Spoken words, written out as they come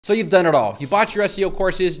So you've done it all. You bought your SEO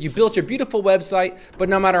courses, you built your beautiful website, but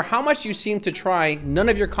no matter how much you seem to try, none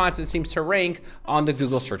of your content seems to rank on the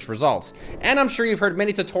Google search results. And I'm sure you've heard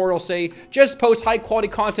many tutorials say, just post high quality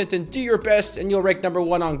content and do your best and you'll rank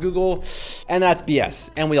 #1 on Google. And that's BS,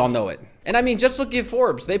 and we all know it. And I mean, just look at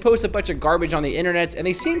Forbes. They post a bunch of garbage on the internet and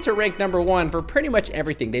they seem to rank #1 for pretty much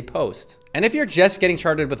everything they post. And if you're just getting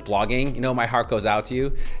started with blogging, you know, my heart goes out to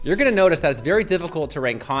you. You're gonna notice that it's very difficult to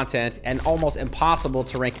rank content and almost impossible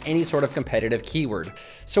to rank any sort of competitive keyword.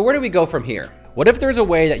 So where do we go from here? What if there's a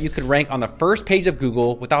way that you could rank on the first page of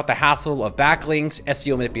Google without the hassle of backlinks,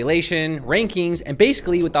 SEO manipulation, rankings, and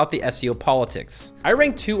basically without the SEO politics? I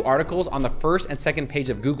ranked 2 articles on the first and second page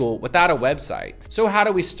of Google without a website. So how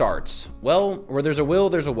do we start? Well, where there's a will,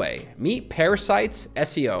 there's a way. Meet Parasite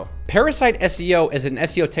SEO. Parasite SEO is an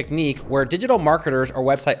SEO technique where digital marketers or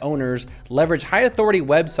website owners leverage high authority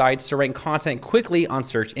websites to rank content quickly on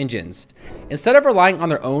search engines. Instead of relying on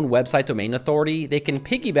their own website domain authority, they can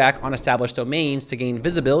piggyback on established domains to gain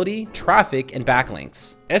visibility, traffic, and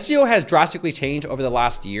backlinks. SEO has drastically changed over the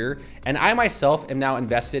last year, and I myself am now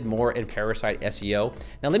invested more in Parasite SEO.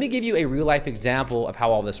 Now let me give you a real life example of how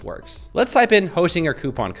all this works. Let's type in hosting or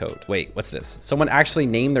coupon code. Wait, what's this? Someone actually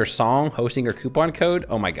named their song hosting or coupon code?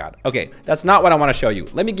 Oh my God. Okay, that's not what I want to show you.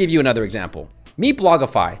 Let me give you another example. Meet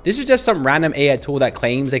Blogify. This is just some random AI tool that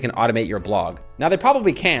claims they can automate your blog. Now they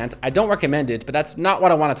probably can't, I don't recommend it, but that's not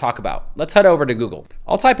what I want to talk about. Let's head over to Google.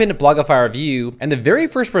 I'll type in Blogify review, and the very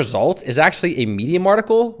first result is actually a Medium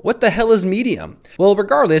article. What the hell is Medium? Well,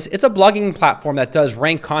 regardless, it's a blogging platform that does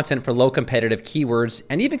rank content for low competitive keywords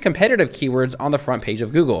and even competitive keywords on the front page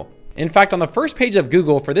of Google. In fact, on the first page of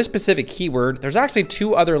Google for this specific keyword, there's actually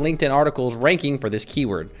 2 other LinkedIn articles ranking for this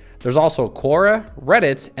keyword. There's also Quora,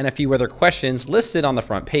 Reddit, and a few other questions listed on the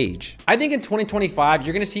front page. I think in 2025,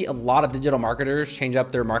 you're gonna see a lot of digital marketers change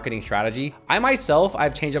up their marketing strategy. I myself,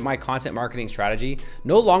 I've changed up my content marketing strategy.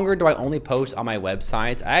 No longer do I only post on my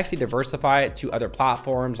websites. I actually diversify it to other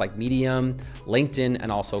platforms like Medium, LinkedIn,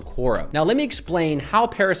 and also Quora. Now, let me explain how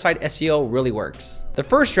Parasite SEO really works. The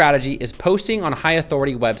first strategy is posting on high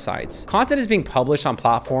authority websites. Content is being published on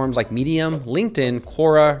platforms like Medium, LinkedIn,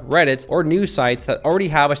 Quora, Reddit, or news sites that already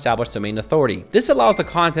have established domain authority. This allows the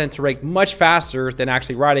content to rank much faster than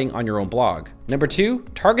actually writing on your own blog. Number 2,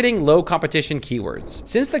 targeting low competition keywords.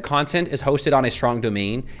 Since the content is hosted on a strong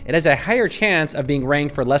domain, it has a higher chance of being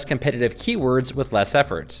ranked for less competitive keywords with less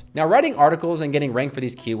effort. Now, writing articles and getting ranked for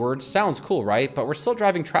these keywords sounds cool, right? But we're still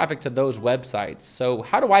driving traffic to those websites. So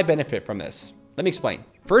how do I benefit from this? Let me explain.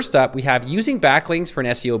 First up, we have using backlinks for an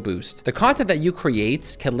SEO boost. The content that you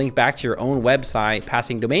create can link back to your own website,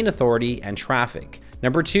 passing domain authority and traffic.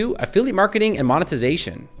 Number 2, affiliate marketing and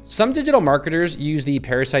monetization. Some digital marketers use the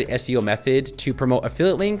Parasite SEO method to promote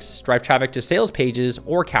affiliate links, drive traffic to sales pages,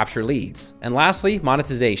 or capture leads. And lastly,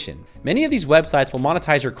 monetization. Many of these websites will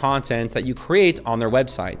monetize your content that you create on their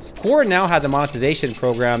websites. Quora now has a monetization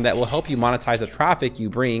program that will help you monetize the traffic you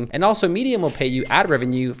bring, and also Medium will pay you ad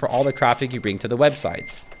revenue for all the traffic you bring to the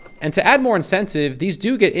websites. And to add more incentive, these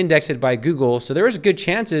do get indexed by Google, so there is good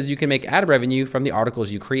chances you can make ad revenue from the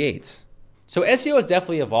articles you create. So SEO is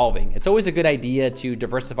definitely evolving. It's always a good idea to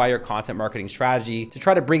diversify your content marketing strategy to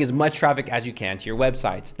try to bring as much traffic as you can to your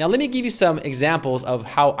websites. Now, let me give you some examples of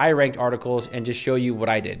how I ranked articles and just show you what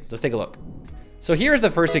I did. Let's take a look. So here's the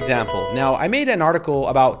first example. Now, I made an article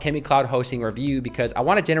about ChemiCloud hosting review because I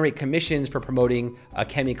want to generate commissions for promoting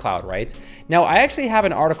ChemiCloud, right? Now, I actually have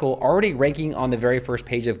an article already ranking on the very first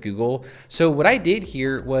page of Google. So what I did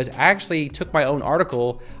here was actually took my own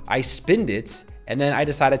article, I spinned it, and then I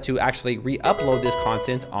decided to actually re-upload this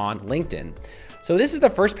content on LinkedIn. So this is the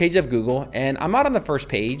first page of Google, and I'm not on the first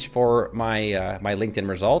page for my, my LinkedIn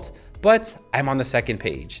results, but I'm on the second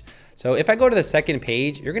page. So if I go to the second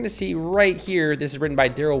page, you're gonna see right here, this is written by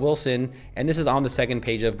Darrel Wilson, and this is on the second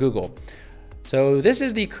page of Google. So this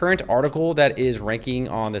is the current article that is ranking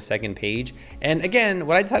on the second page. And again,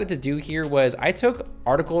 what I decided to do here was I took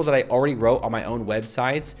articles that I already wrote on my own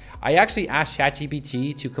websites. I actually asked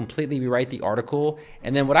ChatGPT to completely rewrite the article.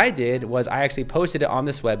 And then what I did was I actually posted it on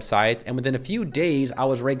this website, and within a few days, I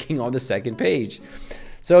was ranking on the second page.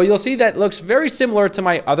 So you'll see that looks very similar to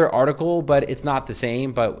my other article, but it's not the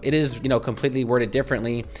same, but it is, you know, completely worded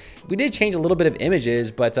differently. We did change a little bit of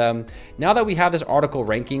images, but now that we have this article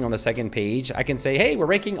ranking on the second page, I can say, hey, we're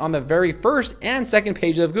ranking on the very first and second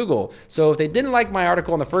page of Google. So if they didn't like my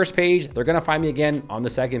article on the first page, they're gonna find me again on the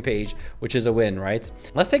second page, which is a win, right?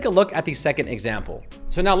 Let's take a look at the second example.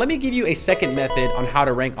 So now let me give you a second method on how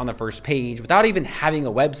to rank on the first page without even having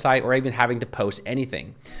a website or even having to post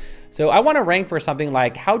anything. So I want to rank for something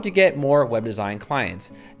like how to get more web design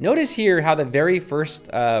clients. Notice here how the very first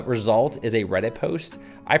result is a Reddit post.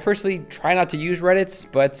 I personally try not to use Reddits,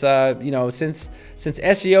 but you know, since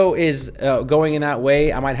SEO is going in that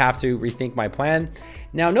way, I might have to rethink my plan.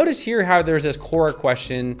 Now notice here how there's this Quora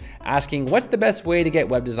question asking what's the best way to get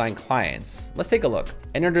web design clients. Let's take a look.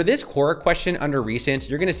 And under this Quora question under recent,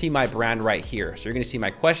 you're gonna see my brand right here. So you're gonna see my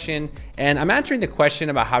question, and I'm answering the question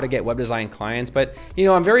about how to get web design clients, but you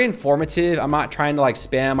know, I'm very informative. I'm not trying to like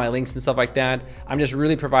spam my links and stuff like that. I'm just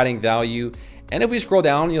really providing value. And if we scroll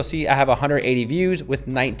down, you'll see I have 180 views with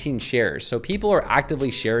 19 shares. So people are actively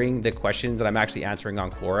sharing the questions that I'm actually answering on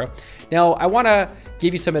Quora. Now, I wanna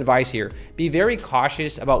give you some advice here. Be very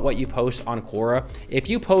cautious about what you post on Quora. If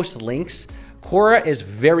you post links, Quora is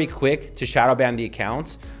very quick to shadow ban the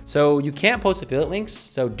accounts. So you can't post affiliate links.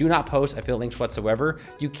 So do not post affiliate links whatsoever.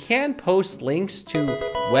 You can post links to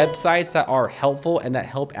websites that are helpful and that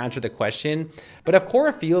help answer the question. But if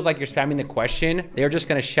Quora feels like you're spamming the question, they're just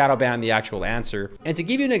gonna shadow ban the actual answer. And to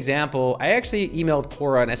give you an example, I actually emailed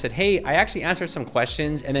Quora and I said, hey, I actually answered some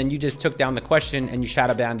questions and then you just took down the question and you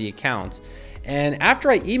shadow banned the account. And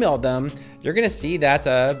after I emailed them, you're gonna see that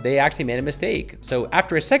they actually made a mistake. So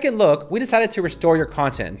after a second look, we decided to restore your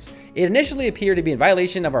content. It initially appeared to be in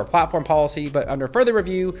violation of our platform policy, but under further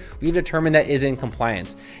review, we've determined that is in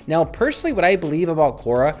compliance. Now, personally, what I believe about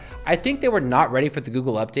Quora, I think they were not ready for the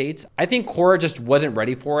Google updates. I think Quora just wasn't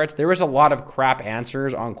ready for it. There was a lot of crap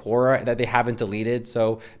answers on Quora that they haven't deleted.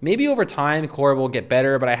 So maybe over time, Quora will get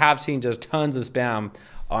better, but I have seen just tons of spam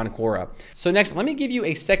on Quora. So next, let me give you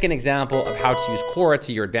a second example of how to use Quora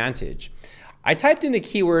to your advantage. I typed in the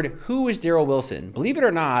keyword, who is Darrel Wilson? Believe it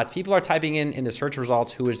or not, people are typing in the search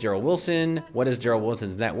results, who is Darrel Wilson? What is Darrel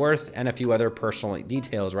Wilson's net worth? And a few other personal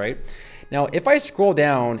details, right? Now, if I scroll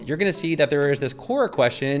down, you're gonna see that there is this Quora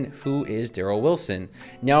question, who is Darrel Wilson?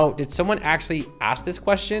 Now, did someone actually ask this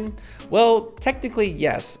question? Well, technically,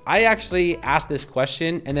 yes. I actually asked this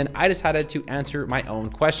question and then I decided to answer my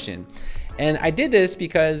own question. And I did this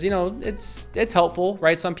because, you know, it's helpful,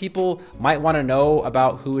 right? Some people might want to know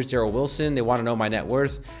about who is Darrel Wilson. They want to know my net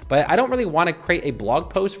worth, but I don't really want to create a blog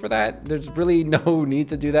post for that. There's really no need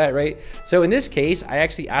to do that, right? So in this case, I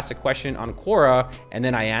actually asked a question on Quora and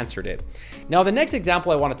then I answered it. Now, the next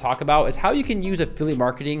example I want to talk about is how you can use affiliate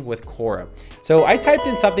marketing with Quora. So I typed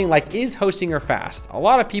in something like, is Hostinger fast? A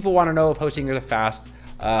lot of people want to know if Hostinger is fast.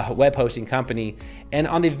 Web hosting company. And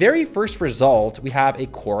on the very first result, we have a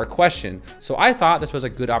Quora question. So I thought this was a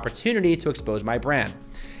good opportunity to expose my brand.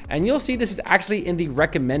 And you'll see this is actually in the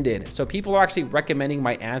recommended. So people are actually recommending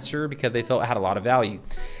my answer because they felt it had a lot of value.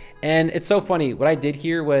 And it's so funny. What I did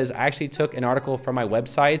here was I actually took an article from my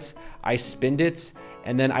websites, I spinned it,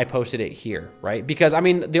 and then I posted it here, right? Because I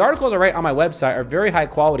mean, the articles I write on my website are very high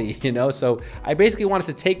quality, you know? So I basically wanted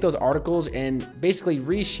to take those articles and basically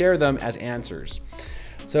reshare them as answers.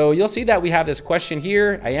 So you'll see that we have this question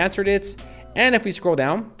here. I answered it. And if we scroll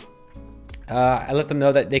down, I let them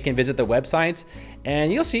know that they can visit the website.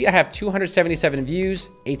 And you'll see I have 277 views,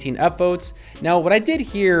 18 upvotes. Now, what I did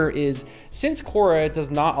here is, since Quora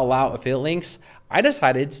does not allow affiliate links, I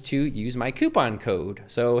decided to use my coupon code.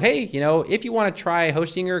 So, hey, you know, if you want to try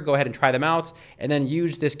Hostinger, go ahead and try them out and then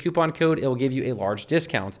use this coupon code. It will give you a large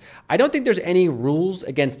discount. I don't think there's any rules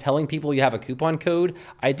against telling people you have a coupon code.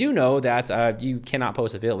 I do know that you cannot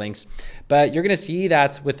post affiliate links, but you're going to see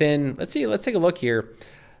that within, let's take a look here.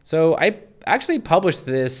 So I actually published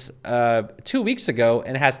this 2 weeks ago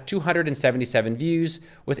and it has 277 views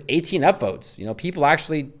with 18 upvotes. You know, people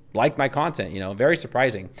actually like my content, you know, very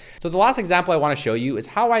surprising. So the last example I want to show you is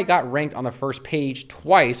how I got ranked on the first page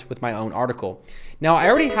twice with my own article. Now, I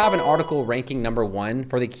already have an article ranking #1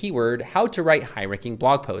 for the keyword, how to write high ranking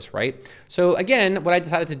blog posts, right? So again, what I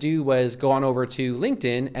decided to do was go on over to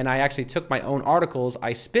LinkedIn and I actually took my own articles,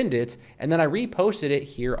 I spinned it, and then I reposted it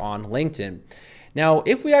here on LinkedIn. Now,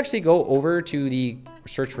 if we actually go over to the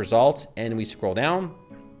search results and we scroll down,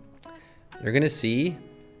 you're gonna see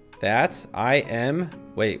that I am,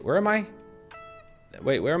 wait, where am I?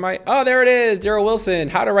 Oh, there it is, Darrel Wilson,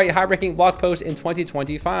 how to write high-ranking blog posts in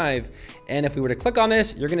 2025. And if we were to click on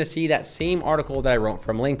this, you're gonna see that same article that I wrote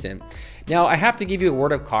from LinkedIn. Now, I have to give you a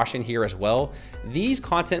word of caution here as well. These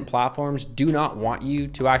content platforms do not want you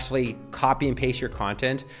to actually copy and paste your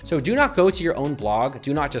content. So do not go to your own blog.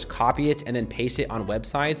 Do not just copy it and then paste it on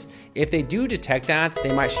websites. If they do detect that,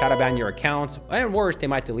 they might shadow ban your accounts, and worse, they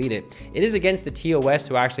might delete it. It is against the TOS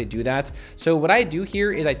to actually do that. So what I do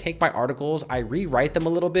here is I take my articles, I rewrite them a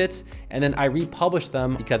little bit, and then I republish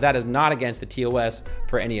them because that is not against the TOS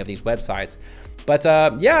for any of these websites. But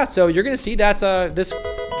yeah, so you're gonna see that this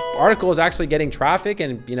article is actually getting traffic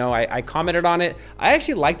and I commented on it. I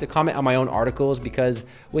actually like to comment on my own articles because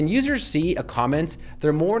when users see a comment,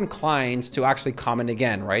 they're more inclined to actually comment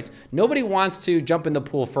again, right? Nobody wants to jump in the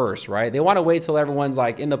pool first, right? They want to wait till everyone's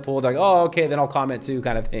like in the pool, they're like, oh, okay, then I'll comment too,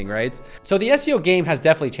 kind of thing, right? So the SEO game has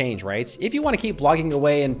definitely changed, right? If you want to keep blogging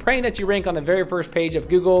away and praying that you rank on the very first page of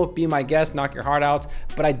Google, be my guest, knock your heart out.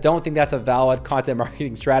 But I don't think that's a valid content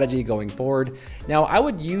marketing strategy going forward. Now, I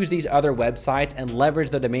would use these other websites and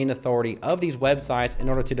leverage the domain authority of these websites in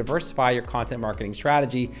order to diversify your content marketing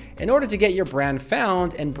strategy in order to get your brand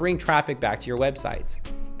found and bring traffic back to your websites.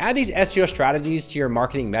 Add these SEO strategies to your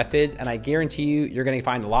marketing methods, and I guarantee you're going to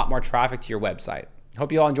find a lot more traffic to your website.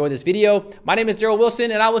 Hope you all enjoyed this video. My name is Darrel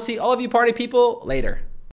Wilson, and I will see all of you party people later.